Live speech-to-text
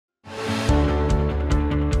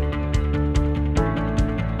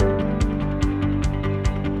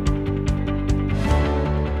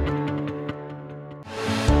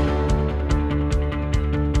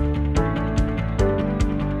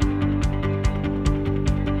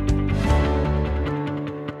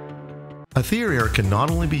Atheer Air can not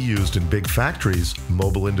only be used in big factories,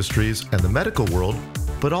 mobile industries, and the medical world,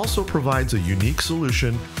 but also provides a unique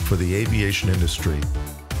solution for the aviation industry.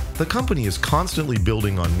 The company is constantly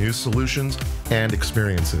building on new solutions and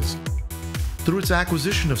experiences. Through its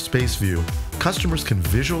acquisition of SpaceView, customers can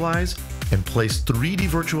visualize and place 3D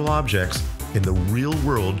virtual objects in the real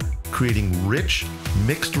world, creating rich,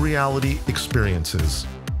 mixed reality experiences.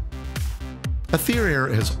 Atheer Air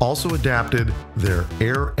has also adapted their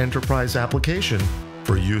Air Enterprise application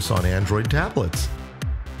for use on Android tablets.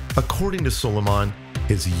 According to Suleiman,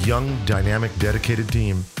 his young, dynamic, dedicated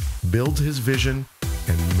team builds his vision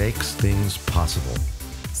and makes things possible.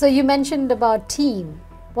 So you mentioned about team.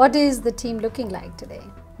 What is the team looking like today?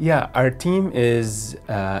 Yeah, our team is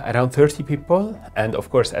around 30 people, and of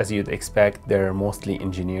course, as you'd expect, they're mostly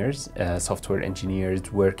engineers, software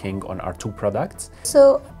engineers working on our 2 products.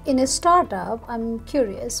 So in a startup, I'm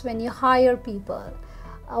curious, when you hire people,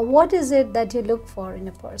 what is it that you look for in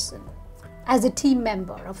a person as a team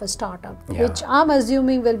member of a startup, which I'm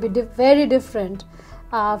assuming will be very different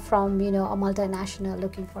from a multinational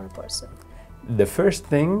looking for a person? The first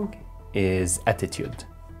thing is attitude.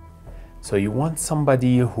 So you want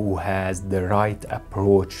somebody who has the right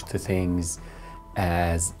approach to things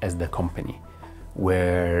as the company,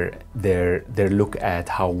 where they look at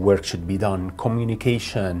how work should be done,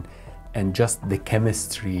 communication, and just the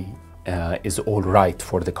chemistry is all right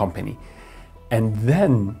for the company. And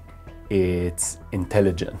then it's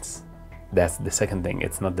intelligence. That's the second thing.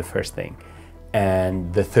 It's not the first thing.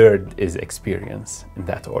 And the third is experience, in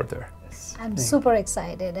that order. I'm super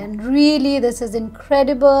excited, and really this is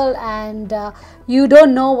incredible, and you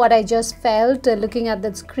don't know what I just felt looking at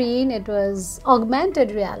that screen. It was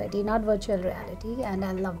augmented reality, not virtual reality, and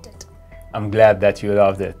I loved it. I'm glad that you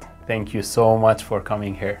loved it. Thank you so much for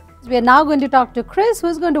coming here. We are now going to talk to Chris,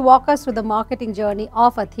 who's going to walk us through the marketing journey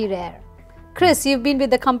of Atheer Air. Chris, you've been with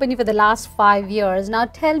the company for the last 5 years. Now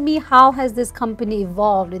tell me, how has this company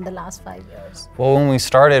evolved in the last 5 years? Well, when we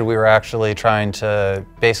started, we were actually trying to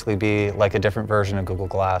basically be like a different version of Google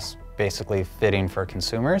Glass, basically fitting for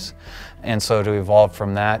consumers. And so to evolve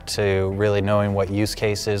from that to really knowing what use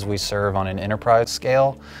cases we serve on an enterprise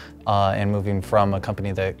scale, and moving from a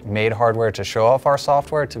company that made hardware to show off our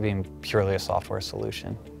software to being purely a software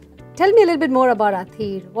solution. Tell me a little bit more about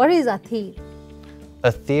Atheer. What is Atheer?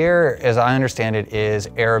 Atheer, as I understand it, is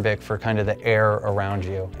Arabic for kind of the air around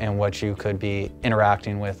you and what you could be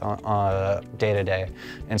interacting with on day to day.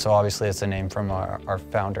 And so obviously it's a name from our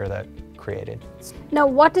founder that created. Now,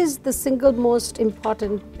 what is the single most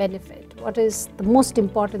important benefit? What is the most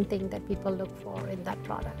important thing that people look for in that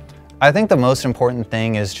product? I think the most important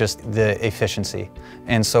thing is just the efficiency.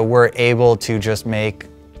 And so we're able to just make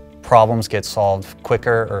problems get solved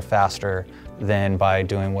quicker or faster than by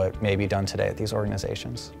doing what may be done today at these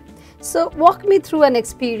organizations. So walk me through an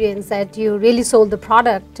experience that you really sold the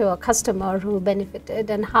product to a customer who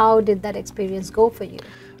benefited, and how did that experience go for you?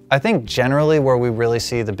 I think generally where we really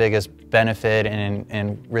see the biggest benefit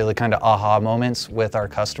and really kind of aha moments with our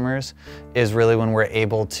customers is really when we're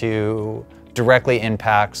able to directly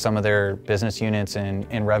impact some of their business units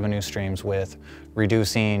and revenue streams with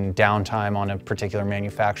reducing downtime on a particular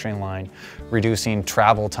manufacturing line, reducing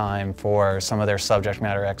travel time for some of their subject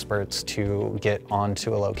matter experts to get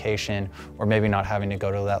onto a location, or maybe not having to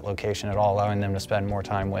go to that location at all, allowing them to spend more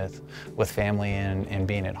time with family and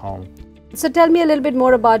being at home. So tell me a little bit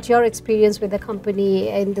more about your experience with the company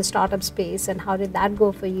in the startup space, and how did that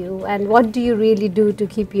go for you, and what do you really do to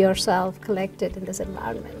keep yourself collected in this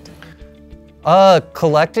environment?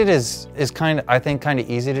 Collected is I think kind of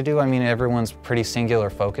easy to do. I mean, everyone's pretty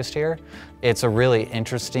singular focused here. It's a really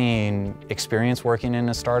interesting experience working in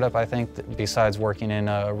a startup, I think, besides working in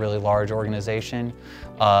a really large organization.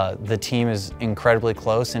 The team is incredibly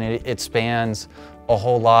close, and it spans a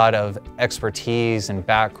whole lot of expertise and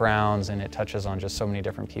backgrounds, and it touches on just so many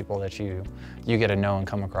different people that you get to know and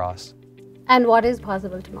come across. And what is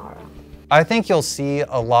possible tomorrow? I think you'll see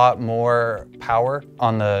a lot more power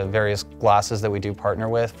on the various glasses that we do partner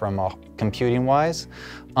with from computing-wise,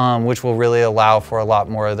 which will really allow for a lot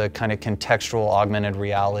more of the kind of contextual augmented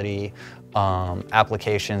reality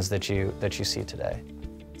applications that you see today.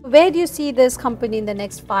 Where do you see this company in the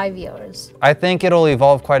next 5 years? I think it'll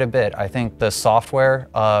evolve quite a bit. I think the software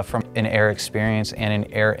from an Air experience and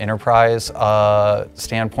an Air enterprise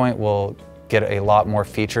standpoint will get a lot more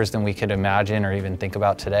features than we could imagine or even think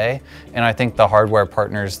about today. And I think the hardware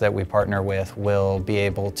partners that we partner with will be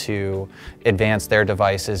able to advance their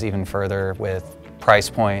devices even further with price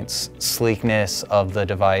points, sleekness of the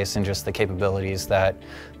device, and just the capabilities that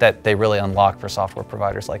they really unlock for software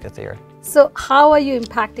providers like Atheer. So how are you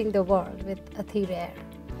impacting the world with Atheer Air?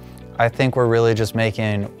 I think we're really just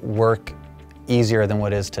making work easier than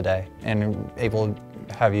what is today and able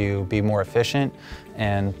to have you be more efficient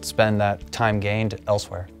and spend that time gained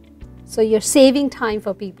elsewhere. So you're saving time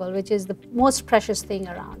for people, which is the most precious thing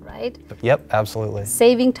around, right? Yep, absolutely.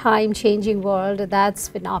 Saving time, changing world, that's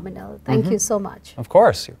phenomenal. Thank you so much. Of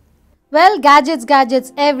course. Well,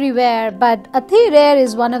 gadgets everywhere, but Atheer Air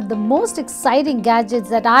is one of the most exciting gadgets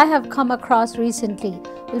that I have come across recently.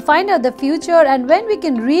 We'll find out the future and when we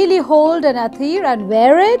can really hold an Atheer and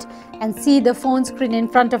wear it and see the phone screen in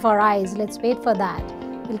front of our eyes. Let's wait for that.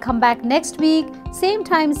 We'll come back next week, same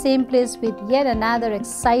time, same place with yet another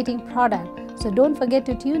exciting product. So don't forget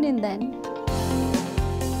to tune in then.